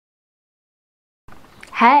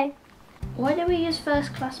Hey! Why do we use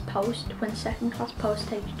first class post when second class post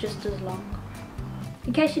takes just as long?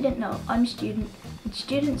 In case you didn't know, I'm a student and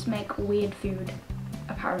students make weird food,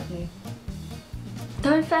 apparently.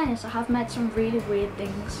 Though in fairness, I have made some really weird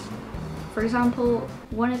things. For example,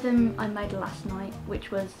 one of them I made last night,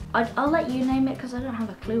 which was, I'll let you name it because I don't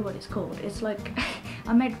have a clue what it's called. It's like,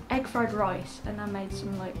 I made egg fried rice and I made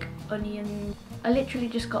some like onion. I literally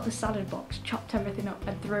just got the salad box, chopped everything up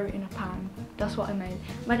and threw it in a pan. That's what I made.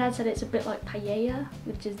 My dad said it's a bit like paella,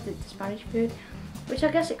 which is the Spanish food. Which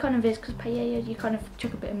I guess it kind of is, because paella you kind of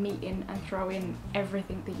chuck a bit of meat in and throw in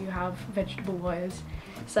everything that you have vegetable wise.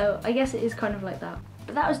 So I guess it is kind of like that.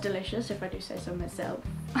 But that was delicious if I do say so myself.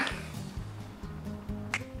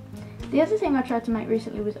 The other thing I tried to make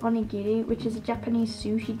recently was onigiri, which is a Japanese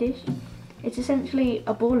sushi dish. It's essentially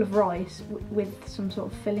a bowl of rice with some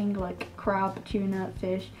sort of filling like crab, tuna,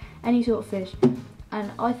 fish, any sort of fish.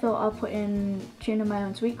 And I thought I'd put in tuna mayo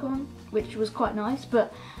and sweet corn, which was quite nice,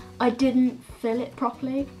 but I didn't fill it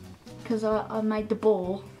properly because I made the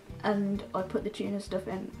ball and I put the tuna stuff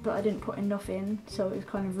in, but I didn't put enough in, so it was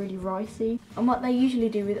kind of really ricey. And what they usually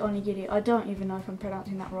do with onigiri, I don't even know if I'm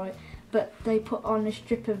pronouncing that right, but they put on a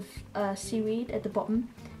strip of seaweed at the bottom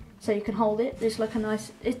so you can hold it. It's like a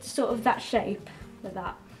nice, it's sort of that shape, like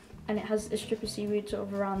that, and it has a strip of seaweed sort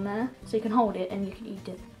of around there so you can hold it and you can eat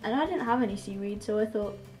it. And I didn't have any seaweed, so I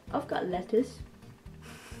thought, I've got lettuce,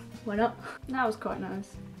 why not? That was quite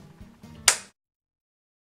nice.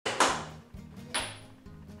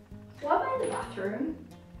 Why am I in the bathroom?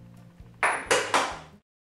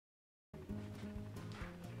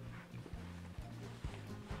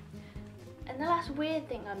 And the last weird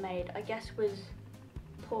thing I made, I guess, was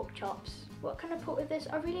pork chops. What can I put with this?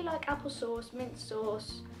 I really like applesauce, mint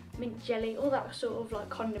jelly, all that sort of like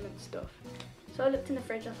condiment stuff. So I looked in the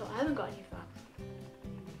fridge, I thought, I haven't got any of that.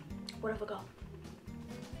 What have I got?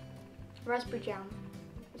 Raspberry jam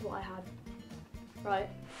is what I had. Right.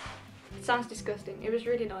 It sounds disgusting. It was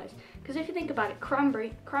really nice. Because if you think about it,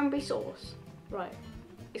 cranberry sauce, right,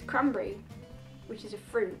 is cranberry, which is a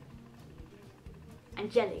fruit,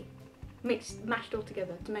 and jelly, mashed all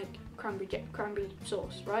together to make cranberry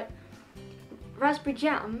sauce, right? Raspberry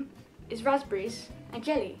jam is raspberries and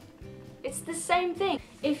jelly. It's the same thing.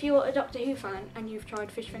 If you're a Doctor Who fan and you've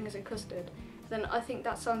tried fish fingers and custard, then I think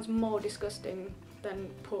that sounds more disgusting than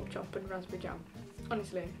pork chop and raspberry jam.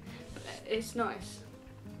 Honestly, it's nice.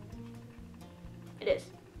 It is.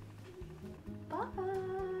 Bye.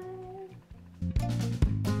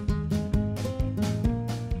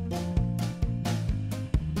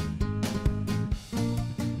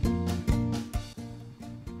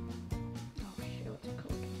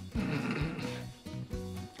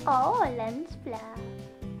 Oh, lens flare.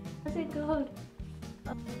 What's it called?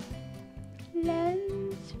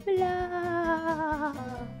 Lens flare.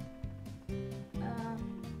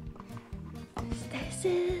 This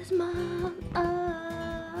is my